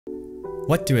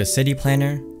What do a city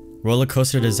planner, roller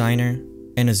coaster designer,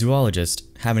 and a zoologist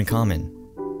have in common?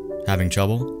 Having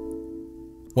trouble?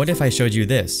 What if I showed you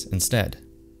this instead?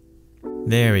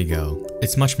 There we go.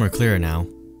 It's much more clearer now.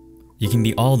 You can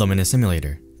be all of them in a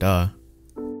simulator, duh.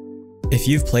 If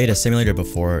you've played a simulator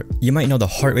before, you might know the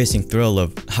heart-racing thrill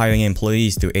of hiring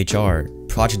employees through HR,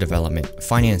 project development,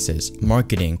 finances,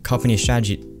 marketing, company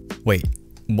strategy. Wait,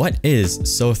 what is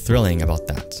so thrilling about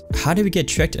that? How do we get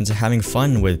tricked into having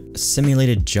fun with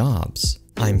simulated jobs?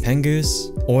 I'm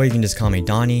Pengoose, or you can just call me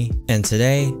Donnie, and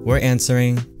today we're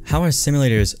answering, how are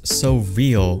simulators so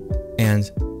real and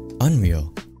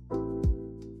unreal?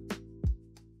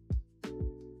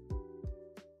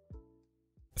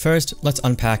 First, let's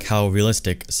unpack how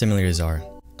realistic simulators are.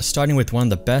 Starting with one of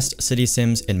the best city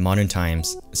sims in modern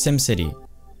times, SimCity.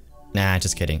 Nah,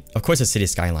 just kidding. Of course it's City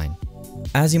Skyline.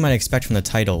 As you might expect from the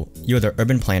title, you are the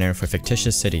urban planner for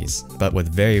fictitious cities, but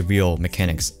with very real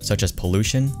mechanics such as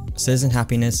pollution, citizen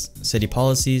happiness, city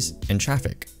policies, and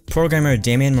traffic. Programmer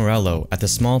Damian Morello at the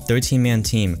small 13-man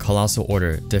team Colossal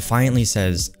Order defiantly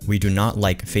says, "We do not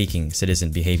like faking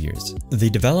citizen behaviors." The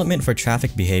development for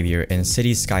traffic behavior in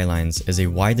city skylines is a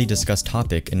widely discussed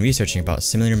topic in researching about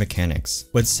simulator mechanics,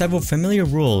 with several familiar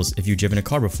rules if you've driven a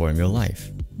car before in real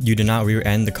life. You do not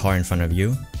rear-end the car in front of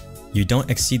you. You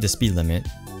don't exceed the speed limit.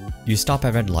 You stop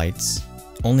at red lights.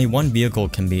 Only one vehicle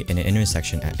can be in an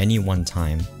intersection at any one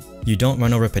time. You don't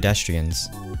run over pedestrians.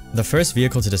 The first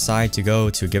vehicle to decide to go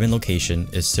to a given location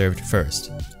is served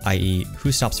first, i.e.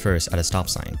 who stops first at a stop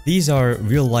sign. These are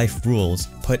real-life rules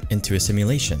put into a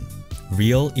simulation.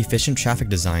 Real, efficient traffic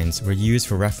designs were used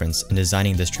for reference in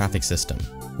designing this traffic system,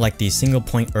 like the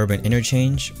single-point urban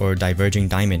interchange or diverging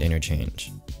diamond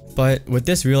interchange. But with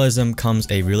this realism comes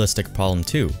a realistic problem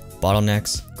too: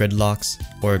 bottlenecks, gridlocks,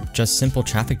 or just simple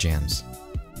traffic jams.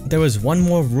 There was one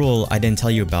more rule I didn't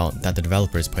tell you about that the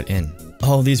developers put in.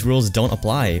 All these rules don't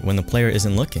apply when the player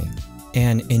isn't looking.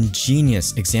 An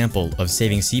ingenious example of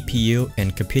saving CPU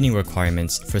and computing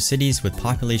requirements for cities with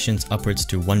populations upwards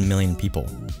to 1 million people.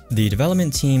 The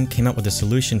development team came up with a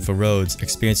solution for roads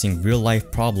experiencing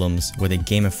real-life problems with a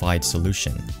gamified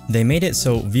solution. They made it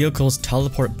so vehicles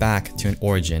teleport back to an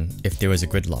origin if there was a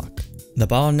gridlock. The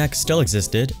bottleneck still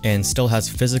existed and still has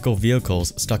physical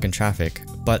vehicles stuck in traffic,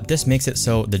 but this makes it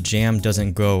so the jam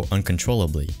doesn't grow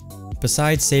uncontrollably.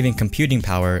 Besides saving computing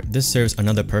power, this serves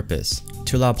another purpose: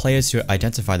 to allow players to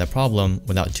identify the problem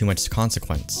without too much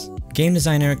consequence. Game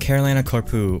designer Carolina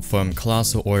Corpu from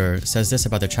Colossal Order says this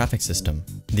about the traffic system: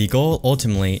 "The goal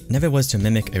ultimately never was to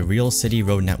mimic a real city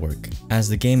road network, as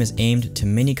the game is aimed to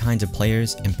many kinds of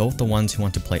players, and both the ones who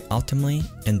want to play optimally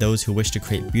and those who wish to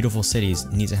create beautiful cities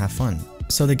need to have fun."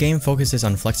 So the game focuses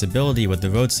on flexibility with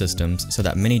the road systems so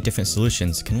that many different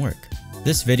solutions can work.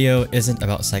 This video isn't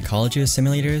about psychology of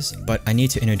simulators, but I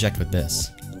need to interject with this.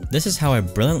 This is how a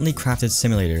brilliantly crafted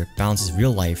simulator balances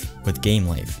real life with game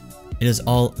life. It is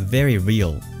all very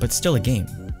real, but still a game.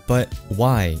 But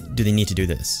why do they need to do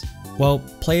this? Well,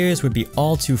 players would be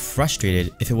all too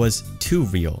frustrated if it was too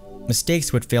real.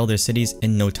 Mistakes would fail their cities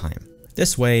in no time.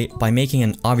 This way, by making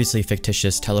an obviously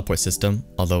fictitious teleport system,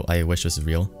 although I wish this was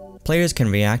real, players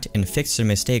can react and fix their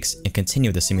mistakes and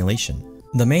continue the simulation.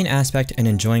 The main aspect in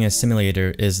enjoying a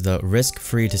simulator is the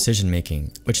risk-free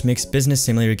decision-making, which makes business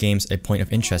simulator games a point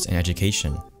of interest in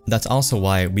education. That's also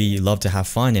why we love to have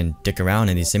fun and dick around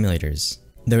in these simulators.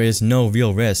 There is no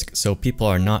real risk, so people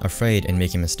are not afraid in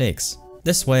making mistakes.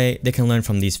 This way, they can learn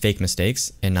from these fake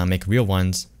mistakes and not make real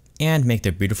ones, and make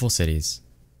their beautiful cities.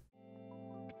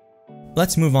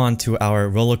 Let's move on to our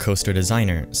roller coaster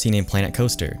designer, seen in Planet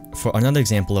Coaster, for another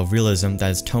example of realism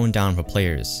that is toned down for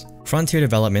players. Frontier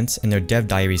Developments in their Dev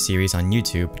Diary series on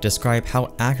YouTube describe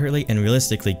how accurately and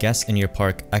realistically guests in your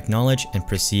park acknowledge and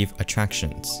perceive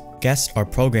attractions. Guests are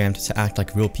programmed to act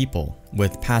like real people,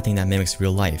 with pathing that mimics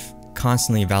real life,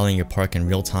 constantly valuing your park in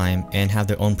real time and have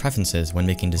their own preferences when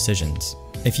making decisions.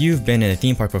 If you've been in a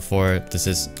theme park before, this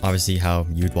is obviously how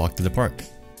you'd walk through the park.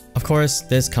 Of course,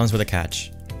 this comes with a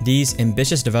catch. These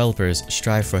ambitious developers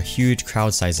strive for huge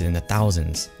crowd sizes in the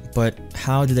thousands, but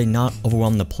how do they not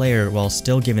overwhelm the player while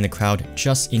still giving the crowd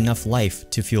just enough life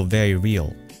to feel very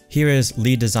real? Here is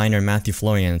lead designer Matthew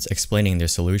Florians explaining their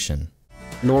solution.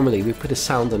 Normally we put a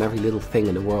sound on every little thing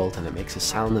in the world and it makes a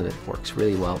sound and it works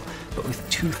really well. But with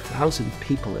 2,000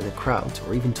 people in a crowd,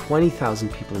 or even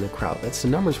 20,000 people in a crowd, that's the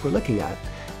numbers we're looking at,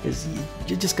 is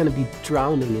you're just going to be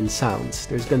drowning in sounds.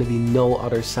 There's going to be no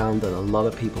other sound than a lot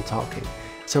of people talking.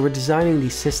 So we're designing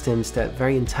these systems that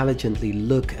very intelligently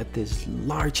look at this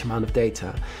large amount of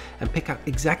data and pick out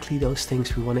exactly those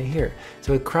things we want to hear.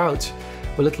 So with crowds,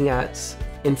 we're looking at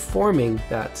informing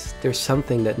that there's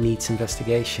something that needs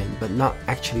investigation, but not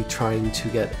actually trying to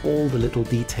get all the little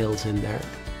details in there.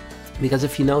 Because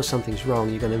if you know something's wrong,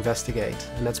 you're going to investigate,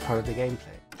 and that's part of the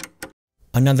gameplay.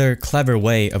 Another clever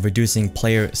way of reducing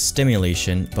player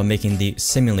stimulation but making the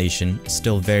simulation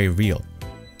still very real.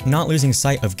 Not losing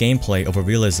sight of gameplay over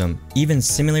realism, even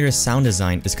simulator sound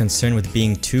design is concerned with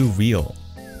being too real.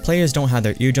 Players don't have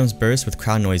their eardrums burst with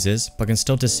crowd noises, but can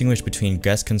still distinguish between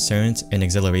guest concerns and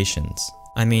exhilarations.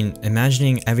 I mean,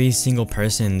 imagining every single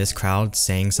person in this crowd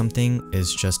saying something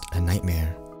is just a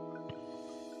nightmare.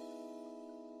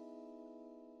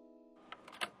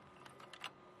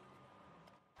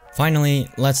 Finally,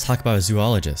 let's talk about a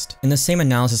zoologist. In the same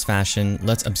analysis fashion,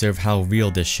 let's observe how real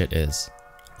this shit is.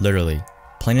 Literally,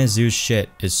 Planet Zoo's shit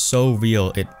is so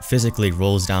real it physically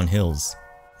rolls down hills.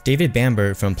 David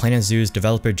Bamber from Planet Zoo's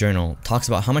developer journal talks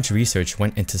about how much research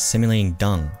went into simulating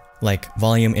dung, like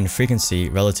volume and frequency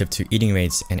relative to eating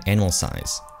rates and animal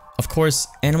size. Of course,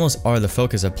 animals are the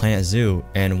focus of Planet Zoo,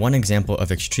 and one example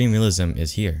of extreme realism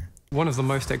is here. One of the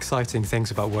most exciting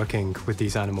things about working with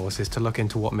these animals is to look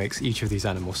into what makes each of these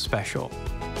animals special.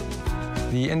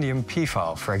 The Indian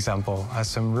peafowl, for example, has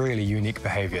some really unique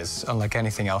behaviors, unlike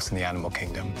anything else in the animal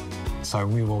kingdom. So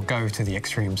we will go to the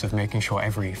extremes of making sure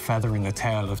every feather in the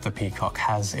tail of the peacock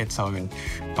has its own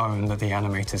bone that the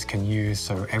animators can use,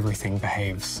 so everything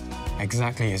behaves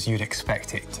exactly as you'd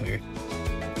expect it to.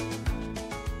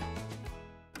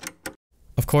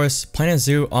 Of course, Planet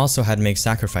Zoo also had to make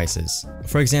sacrifices.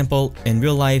 For example, in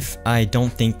real life, I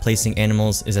don't think placing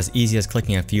animals is as easy as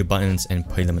clicking a few buttons and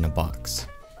putting them in a box.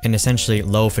 An essentially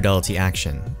low fidelity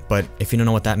action, but if you don't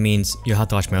know what that means, you'll have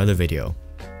to watch my other video.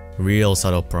 Real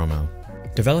subtle promo.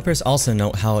 Developers also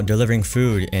note how delivering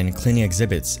food and cleaning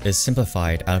exhibits is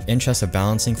simplified out of interest of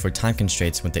balancing for time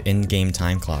constraints with the in-game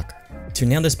time clock. To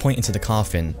nail this point into the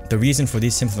coffin, the reason for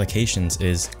these simplifications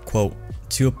is, quote,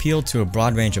 to appeal to a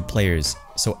broad range of players,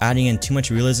 so adding in too much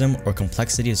realism or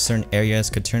complexity to certain areas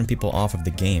could turn people off of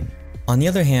the game. On the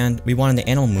other hand, we wanted the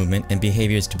animal movement and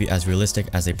behaviors to be as realistic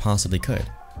as they possibly could.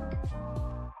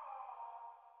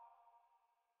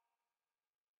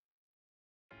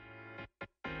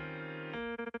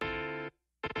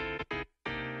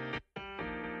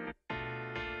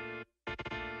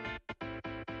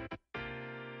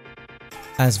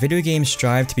 As video games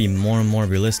strive to be more and more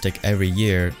realistic every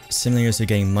year, simulators are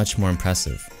getting much more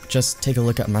impressive. Just take a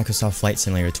look at Microsoft Flight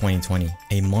Simulator 2020,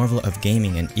 a marvel of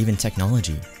gaming and even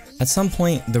technology. At some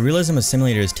point, the realism of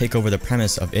simulators take over the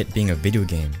premise of it being a video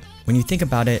game. When you think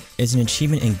about it, it's an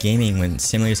achievement in gaming when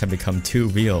simulators have become too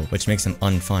real, which makes them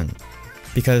unfun.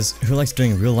 Because who likes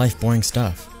doing real-life boring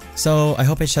stuff? So I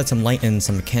hope I shed some light in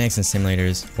some mechanics in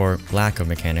simulators, or lack of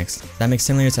mechanics, that make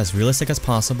simulators as realistic as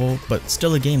possible, but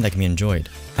still a game that can be enjoyed.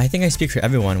 I think I speak for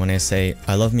everyone when I say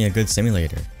I love me a good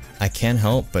simulator. I can't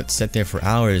help but sit there for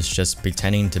hours just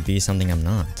pretending to be something I'm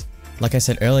not. Like I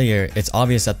said earlier, it's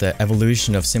obvious that the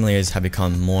evolution of simulators have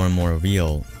become more and more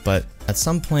real, but at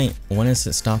some point, when does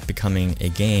it stop becoming a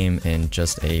game and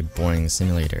just a boring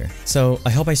simulator? So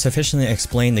I hope I sufficiently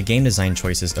explained the game design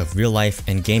choices of real life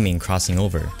and gaming crossing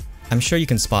over. I'm sure you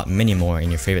can spot many more in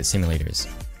your favorite simulators.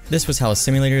 This was how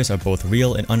simulators are both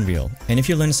real and unreal, and if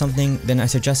you learned something, then I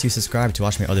suggest you subscribe to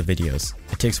watch my other videos.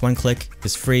 It takes one click,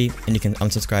 is free, and you can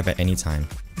unsubscribe at any time.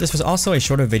 This was also a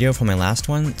shorter video from my last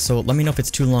one, so let me know if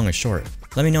it's too long or short.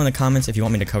 Let me know in the comments if you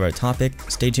want me to cover a topic.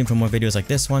 Stay tuned for more videos like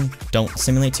this one, don't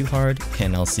simulate too hard,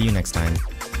 and I'll see you next time.